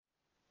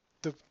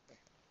the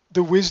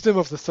the wisdom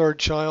of the third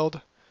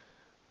child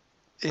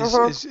is Mhm.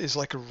 is is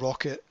like a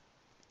rocket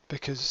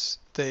because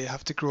they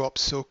have to grow up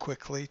so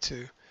quickly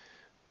to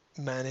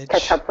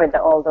Catch manage. up with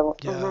the older.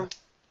 Yeah, Mhm.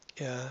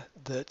 yeah,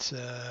 that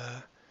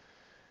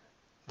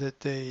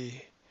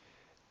they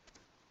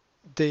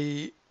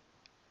the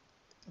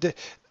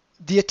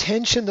the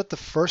attention that the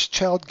first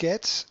child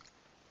gets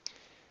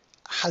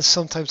has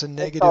sometimes a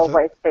It's negative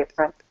always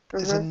different.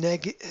 is a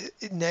Mhm.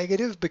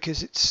 negative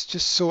because it's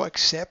just so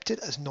accepted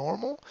as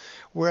normal,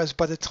 whereas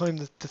by the time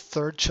that the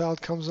third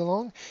child comes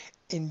along,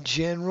 in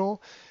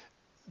general,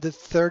 the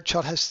third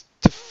child has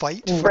to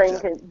fight for Bring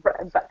that. it,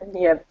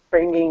 yeah,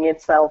 bringing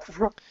itself.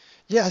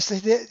 Yes,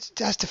 it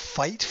has to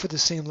fight for the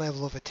same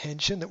level of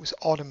attention that was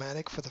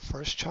automatic for the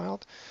first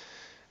child,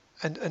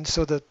 and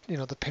so that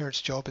the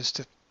parent's job is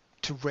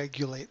to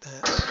regulate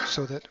that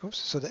so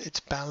that it's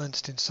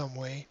balanced in some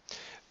way.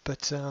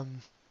 But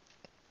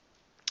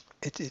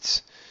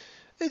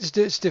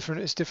it's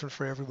different. It's different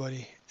for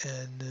everybody,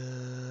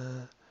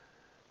 and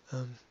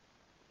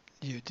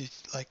you did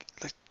like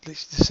the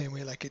same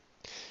way. Like it,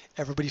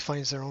 everybody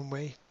finds their own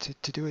way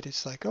to do it.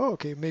 It's like, oh,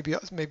 okay, maybe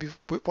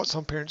what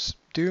some parents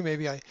do,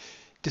 maybe I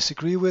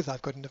disagree with.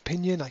 I've got an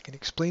opinion. I can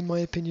explain my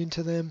opinion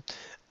to them,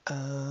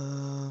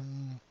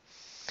 um,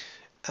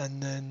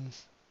 and then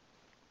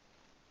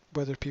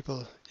whether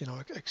people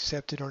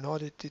accept it or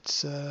not,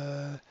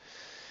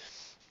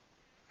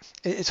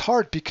 it's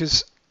hard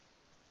because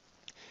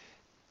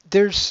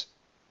there's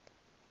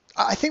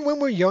I think when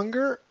we're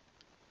younger,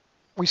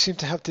 we seem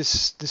to have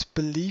this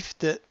belief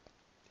that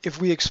if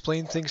we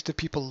explain things to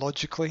people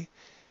logically,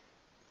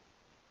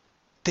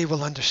 they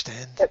will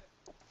understand.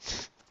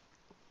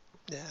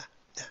 Yeah,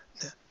 yeah,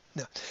 yeah,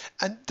 no.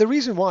 And the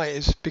reason why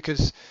is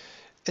because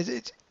it,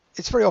 it,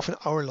 it's very often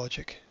our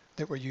logic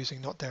that we're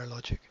using, not their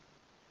logic.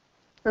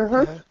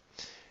 Mhm. Yeah.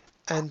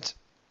 And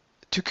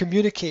to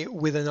communicate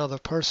with another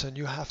person,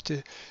 you have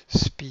to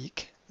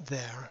speak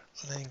their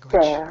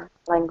language. Their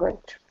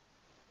language.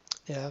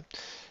 Yeah.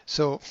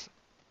 So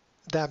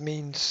that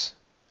means,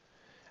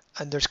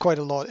 and there's quite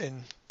a lot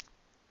in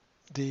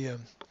the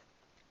um,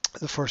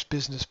 the first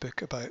business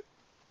book about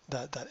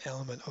that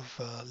element of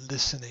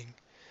listening.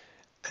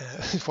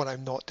 Is what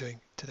I'm not doing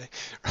today.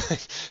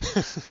 Right?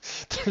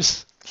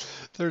 there's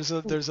there's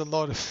a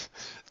lot of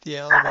the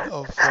element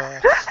of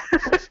uh,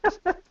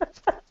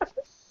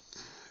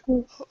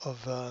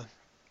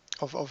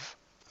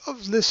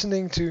 of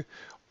listening to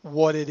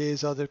what it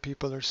is other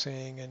people are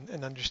saying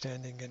and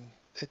understanding, and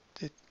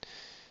it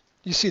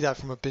you see that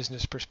from a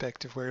business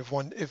perspective where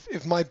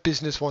if my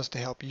business wants to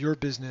help your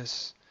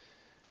business,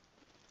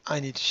 I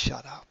need to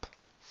shut up.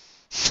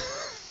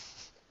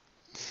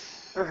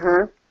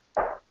 Mhm.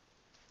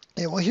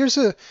 Yeah, well, here's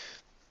a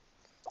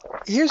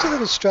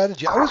little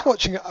strategy. I was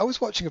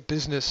watching a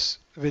business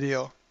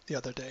video the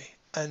other day,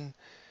 and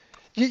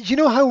you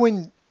know how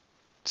when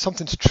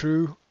something's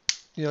true,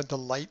 the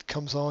light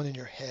comes on in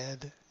your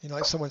head.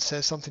 Like someone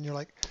says something, you're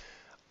like,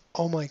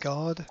 oh my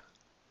God,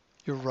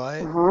 you're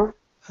right. Mhm.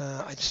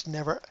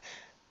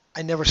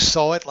 I never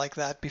saw it like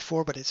that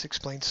before, but it's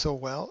explained so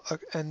well.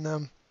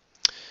 And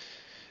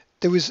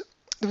there was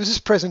there was this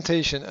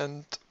presentation,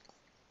 and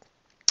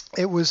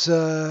it was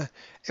uh,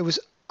 it was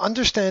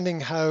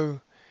understanding how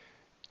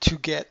to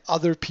get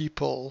other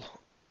people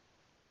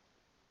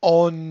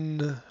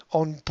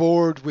on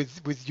board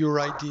with your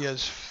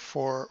ideas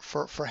for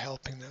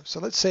helping them. So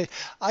let's say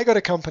I got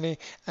a company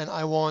and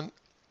I want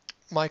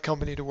my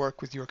company to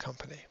work with your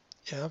company.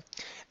 Yeah,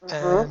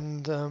 Mhm.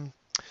 and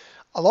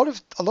a lot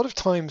of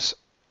times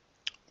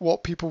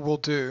what people will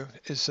do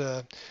is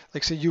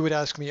like say you would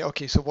ask me,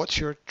 okay, so what's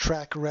your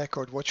track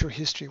record, what's your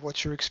history,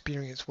 what's your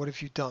experience, what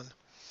have you done?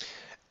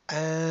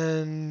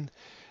 And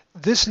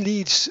this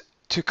leads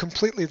to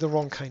completely the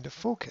wrong kind of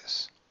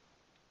focus.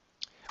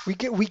 We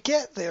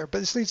get there, but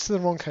this leads to the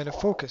wrong kind of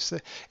focus.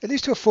 It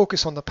leads to a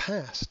focus on the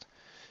past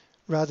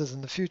rather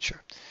than the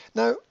future.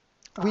 Now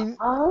we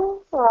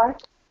Oh,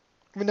 right.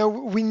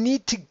 we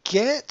need to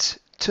get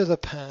to the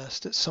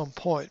past at some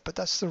point, but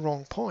that's the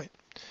wrong point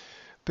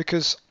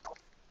because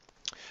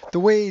the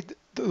way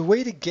the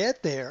way to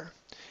get there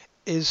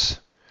is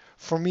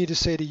for me to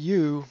say to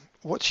you,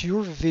 what's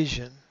your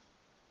vision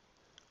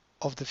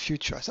of the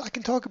future? I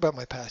can talk about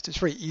my past. It's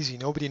very easy.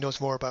 Nobody knows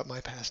more about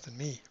my past than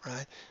me,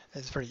 right?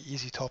 It's a very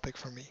easy topic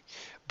for me.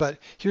 But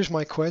here's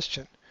my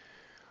question.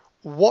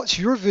 What's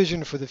your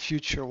vision for the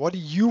future? What do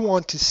you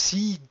want to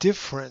see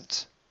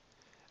different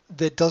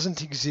that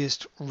doesn't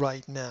exist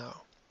right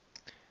now?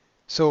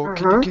 So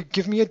can you Mhm.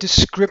 give me a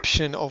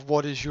description of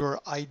what is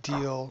your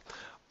ideal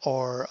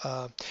or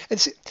and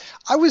see,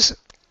 I was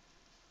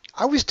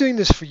I was doing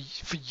this for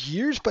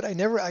years, but I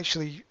never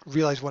actually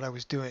realized what I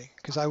was doing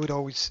because I would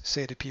always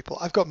say to people,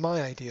 "I've got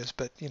my ideas,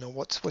 but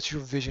what's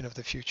your vision of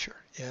the future?"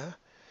 Yeah,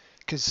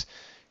 because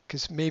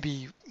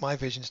maybe my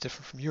vision is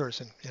different from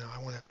yours, and I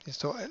want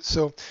to.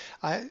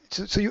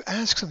 So you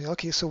ask something.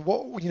 Okay, so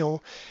what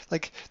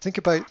like think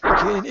about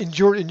okay in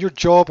your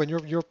job and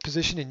your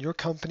position in your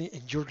company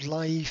in your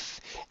life,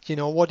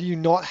 what do you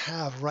not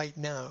have right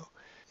now?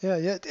 Yeah,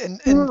 yeah, and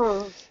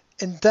Hmm.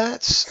 and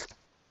that's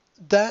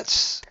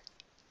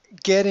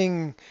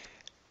getting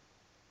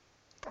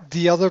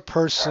the other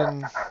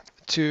person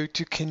to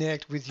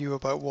connect with you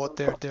about what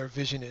their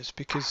vision is,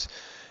 because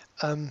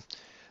um,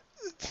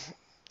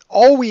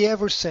 all we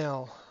ever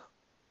sell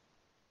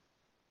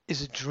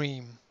is a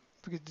dream.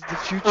 Because the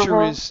future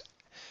Mhm. is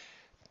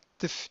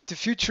the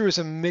future is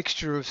a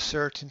mixture of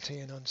certainty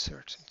and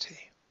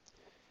uncertainty.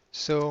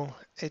 So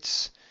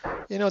it's,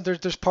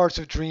 there's parts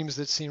of dreams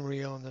that seem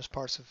real and there's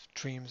parts of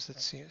dreams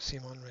that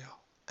seem unreal.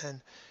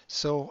 And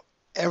so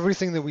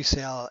everything that we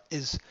sell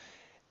is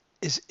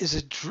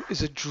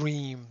a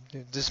dream.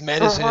 This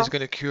medicine is Mhm.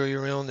 going to cure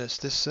your illness.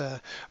 This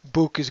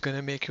book is going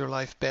to make your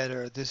life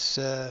better. This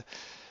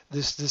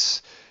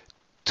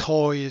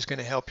toy is going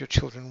to help your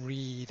children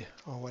read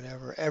or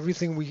whatever.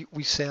 Everything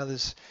we sell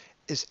is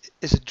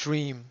a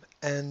dream.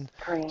 And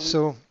Dream.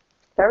 so,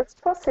 There's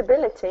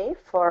possibility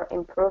for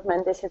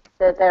improvement. This is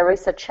that there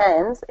is a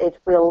chance it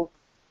will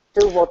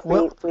do what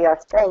well, we are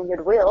saying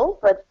it will,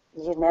 but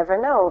you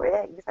never know.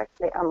 Yeah,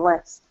 exactly,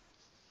 unless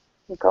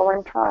you go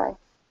and try.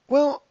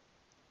 well,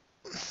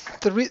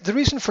 the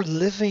reason for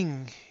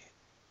living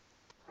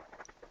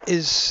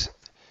is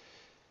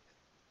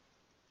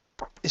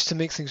is to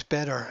make things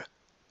better.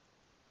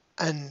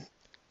 And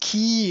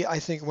key, I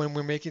think, when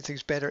we're making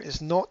things better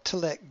is not to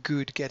let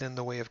good get in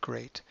the way of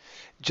great.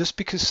 Just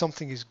because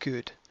something is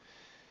good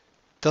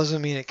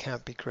doesn't mean it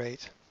can't be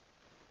great.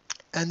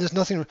 And there's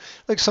nothing,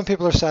 like, some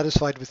people are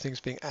satisfied with things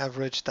being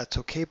average. That's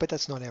okay, but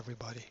that's not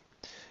everybody.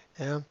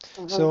 Yeah.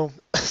 Mhm. So,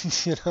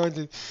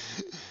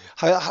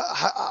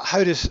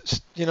 how does,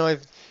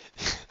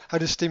 how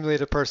to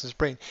stimulate a person's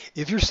brain?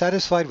 If you're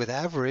satisfied with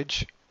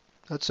average,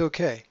 that's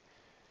okay.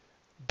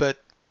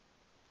 But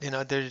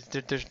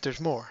there's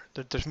more.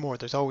 There's more.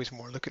 There's always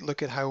more.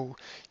 Look at how,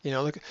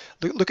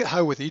 look at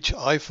how with each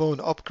iPhone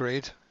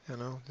upgrade,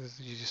 this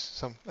is just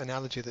some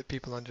analogy that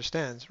people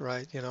understands,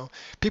 right?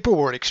 People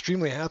were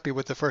extremely happy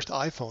with the first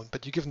iPhone,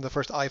 but you give them the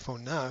first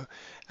iPhone now,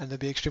 and they'll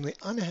be extremely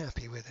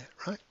unhappy with it,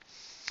 right?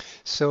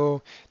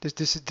 So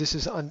this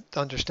is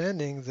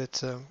understanding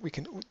that we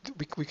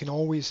can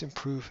always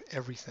improve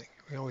everything.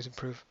 We can always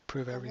improve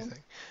Mhm.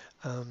 everything,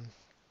 um,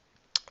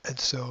 and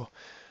so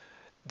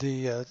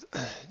the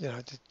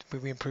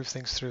we improve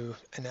things through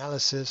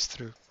analysis,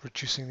 through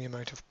reducing the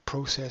amount of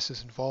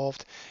processes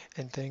involved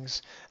in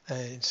things,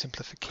 in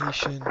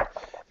simplification,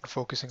 and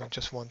focusing on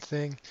just one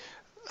thing.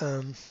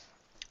 Um,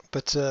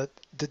 but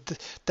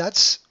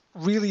that's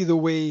really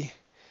the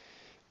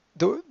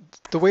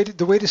the way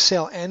to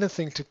sell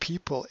anything to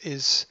people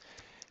is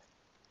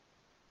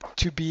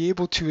to be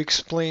able to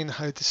explain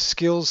how the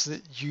skills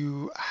that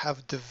you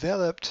have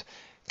developed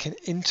can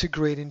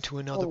integrate into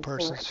another Into it.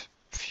 person's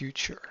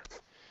future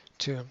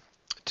to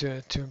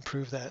to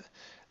improve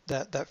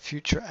that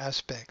future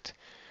aspect,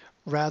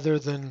 rather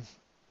than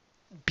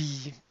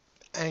be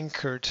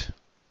anchored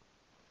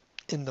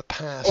in the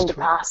In the past.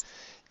 past.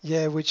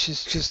 Yeah, which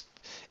is just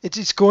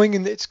it's going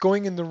in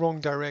the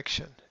wrong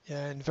direction.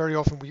 Yeah, and very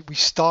often we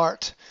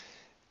start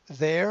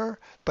there,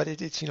 but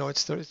it's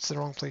the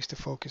wrong place to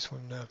focus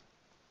when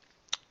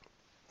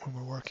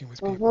we're working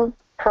with people. Mhm.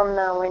 From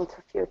now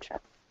into future.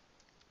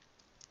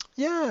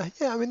 Yeah,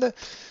 yeah. I mean,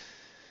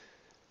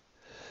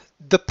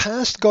 the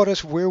past got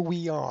us where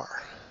we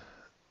are,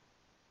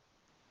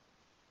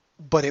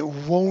 but it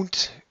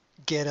won't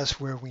get us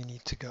where we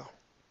need to go.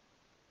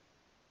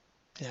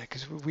 Yeah,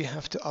 because we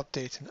have to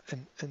update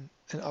and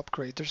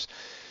upgrade.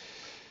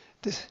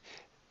 This,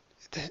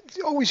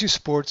 always use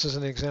sports as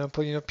an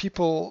example.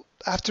 People,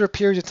 after a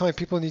period of time,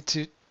 people need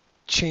to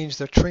change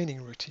their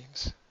training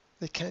routines.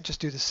 They can't just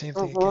do the same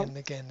thing again Mhm. and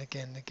again and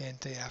again and again,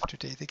 day after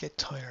day. They get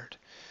tired.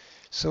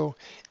 So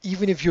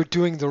even if you're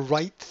doing the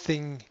right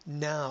thing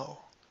now,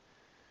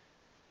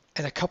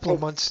 in a couple of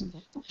It's months,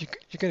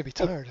 you're going to be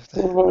it's tired of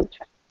that.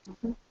 nature.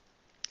 Mhm.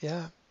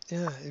 Yeah,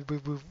 yeah.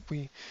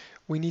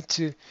 We need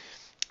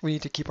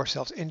to keep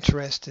ourselves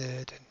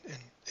interested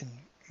and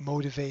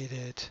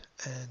motivated,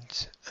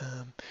 and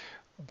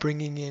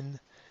bringing in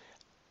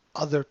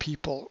other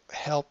people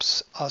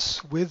helps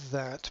us with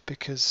that,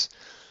 because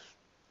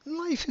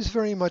life is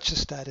very much a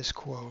status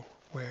quo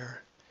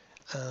where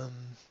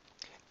um,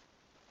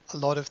 a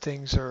lot of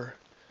things are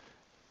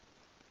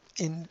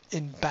in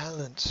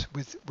balance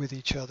with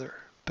each other,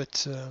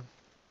 but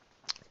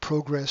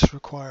progress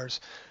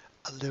requires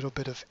a little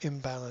bit of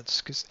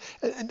imbalance.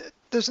 And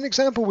there's an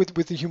example with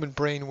the human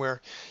brain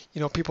where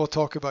people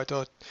talk about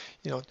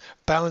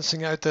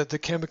balancing out the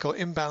chemical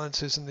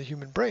imbalances in the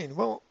human brain.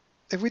 Well,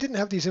 if we didn't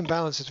have these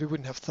imbalances, we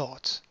wouldn't have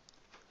thoughts,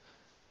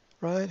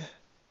 right?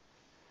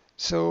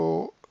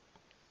 So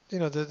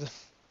there's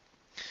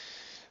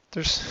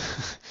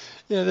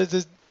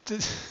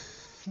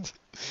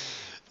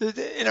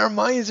the, in our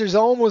minds, there's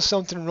almost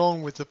something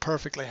wrong with the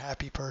perfectly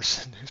happy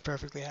person who's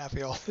perfectly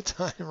happy all the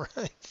time,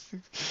 right?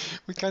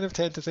 We kind of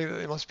tend to think that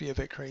they must be a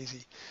bit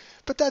crazy,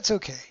 but that's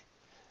okay,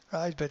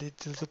 right? But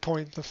the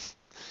point,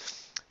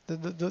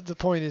 the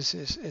point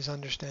is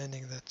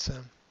understanding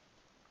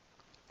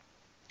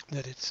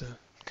that it's a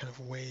kind of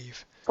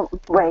wave.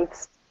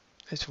 Waves.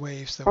 It's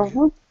waves that we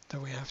Mhm.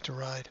 that we have to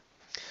ride.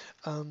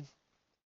 Um,